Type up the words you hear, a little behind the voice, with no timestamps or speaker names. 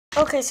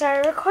Okay, so I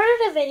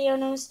recorded a video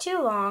and it was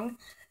too long,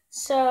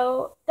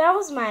 so that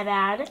was my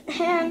bad.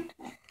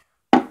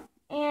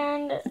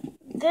 And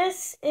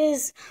this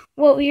is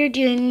what we are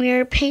doing. We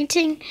are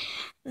painting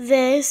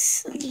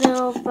this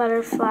little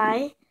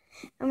butterfly,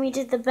 and we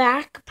did the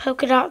back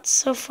polka dots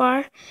so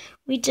far.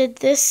 We did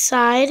this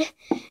side,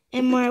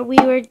 and we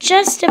were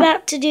just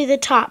about to do the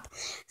top.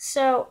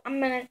 So I'm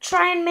gonna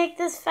try and make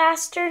this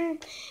faster,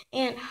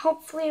 and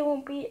hopefully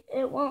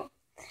it won't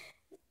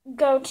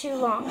go too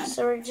long.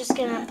 So we're just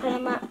gonna put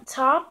them up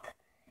top,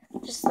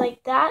 just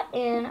like that,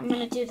 and I'm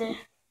gonna do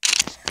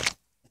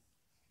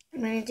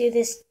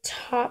this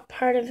top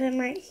part of him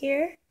right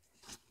here.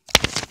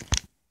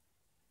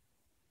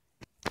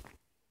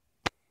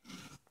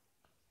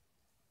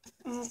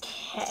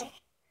 Okay,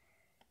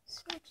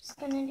 so we're just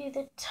gonna do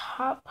the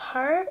top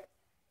part.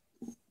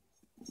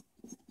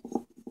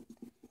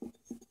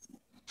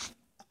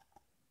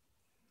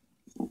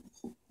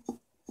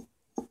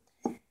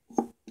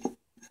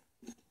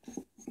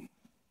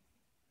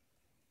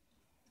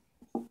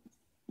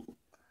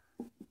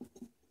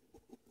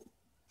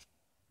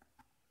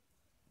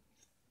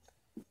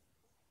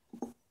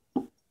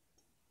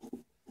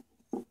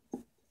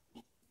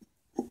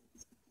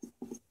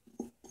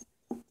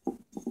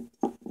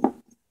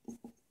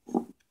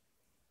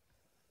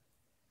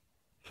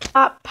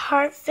 Top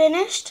part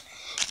finished,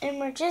 and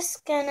we're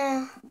just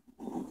gonna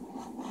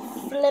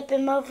flip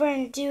him over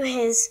and do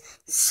his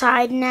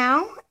side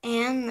now,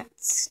 and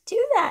let's do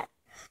that.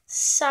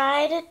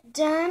 Side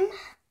done.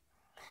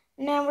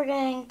 Now we're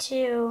going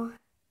to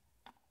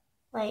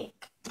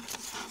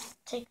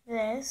take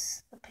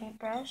the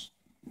paintbrush,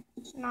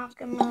 knock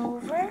him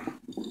over.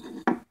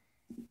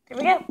 There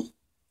we go.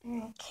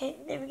 Okay,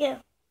 there we go.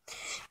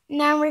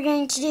 Now we're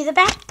going to do the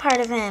back part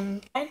of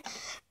him,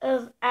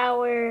 of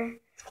our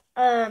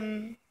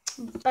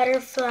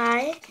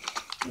butterfly.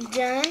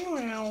 Done.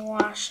 We're gonna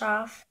wash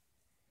off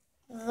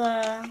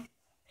the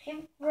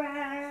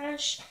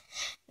paintbrush.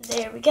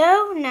 There we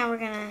go. Now we're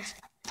gonna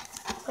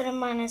put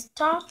him on his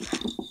top.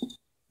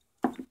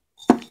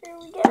 There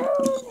we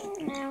go.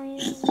 Now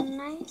he's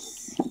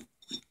nice.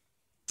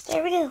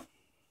 There we go.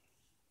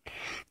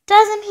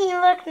 Doesn't he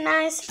look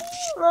nice?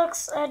 He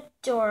looks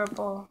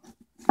adorable.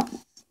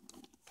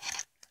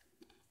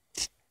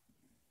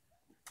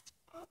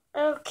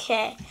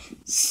 Okay,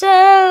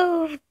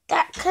 so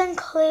that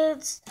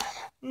concludes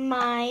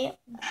my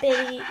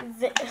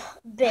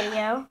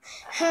video.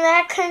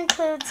 That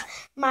concludes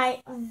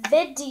my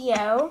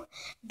video.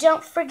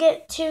 Don't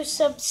forget to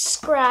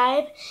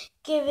subscribe.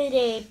 Give it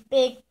a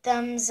big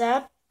thumbs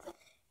up.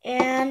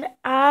 And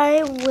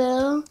I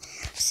will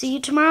see you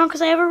tomorrow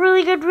because I have a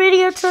really good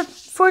video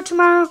for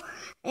tomorrow.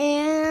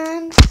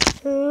 And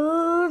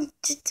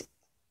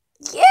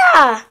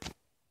yeah,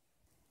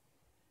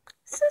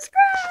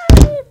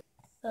 subscribe.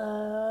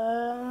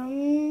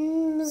 Thumbs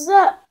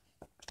up.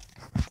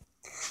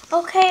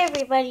 Okay,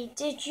 everybody,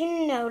 did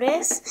you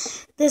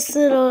notice this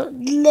little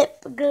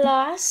lip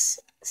gloss?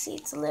 See,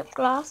 it's a lip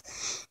gloss.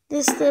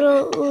 This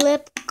little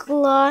lip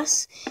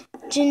gloss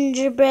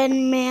gingerbread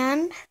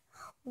man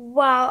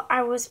while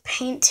I was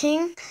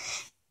painting.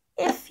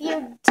 If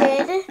you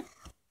did,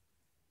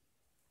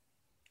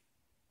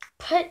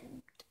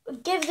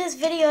 give this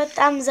video a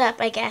thumbs up,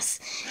 I guess,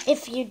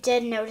 if you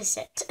did notice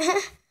it.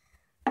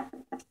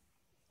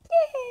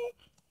 Yay!